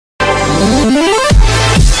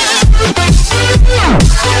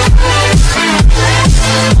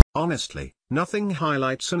Honestly, nothing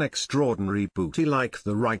highlights an extraordinary booty like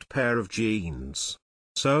the right pair of jeans.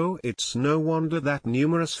 So it's no wonder that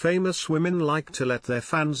numerous famous women like to let their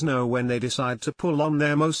fans know when they decide to pull on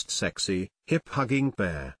their most sexy, hip-hugging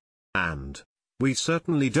pair. And we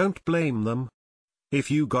certainly don't blame them. If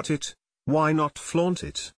you got it, why not flaunt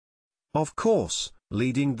it? Of course,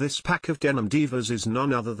 leading this pack of denim divas is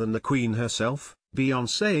none other than the queen herself,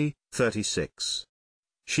 Beyonce, 36.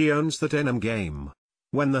 She owns the denim game.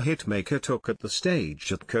 When the hitmaker took at the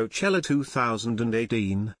stage at Coachella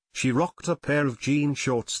 2018, she rocked a pair of jean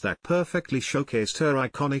shorts that perfectly showcased her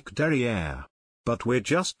iconic derriere. But we're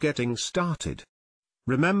just getting started.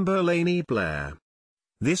 Remember Lani Blair?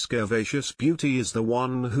 This curvaceous beauty is the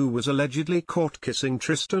one who was allegedly caught kissing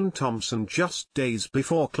Tristan Thompson just days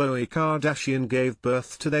before Khloe Kardashian gave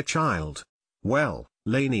birth to their child. Well,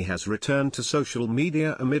 Lani has returned to social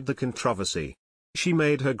media amid the controversy. She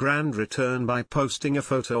made her grand return by posting a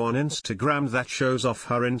photo on Instagram that shows off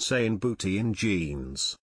her insane booty in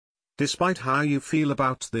jeans. Despite how you feel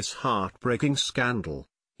about this heartbreaking scandal,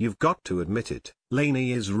 you've got to admit it,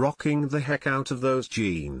 Lani is rocking the heck out of those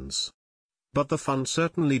jeans. But the fun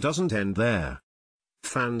certainly doesn't end there.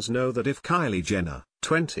 Fans know that if Kylie Jenner,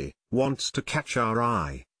 20, wants to catch our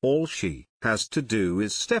eye, all she has to do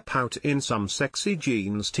is step out in some sexy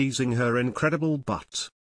jeans teasing her incredible butt.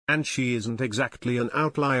 And she isn't exactly an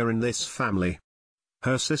outlier in this family.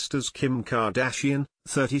 Her sisters Kim Kardashian,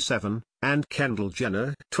 37, and Kendall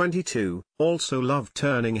Jenner, 22, also love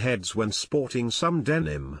turning heads when sporting some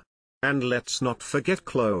denim. And let's not forget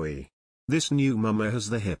Khloe. This new mama has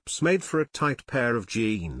the hips made for a tight pair of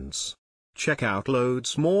jeans. Check out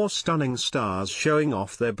loads more stunning stars showing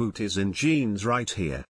off their booties in jeans right here.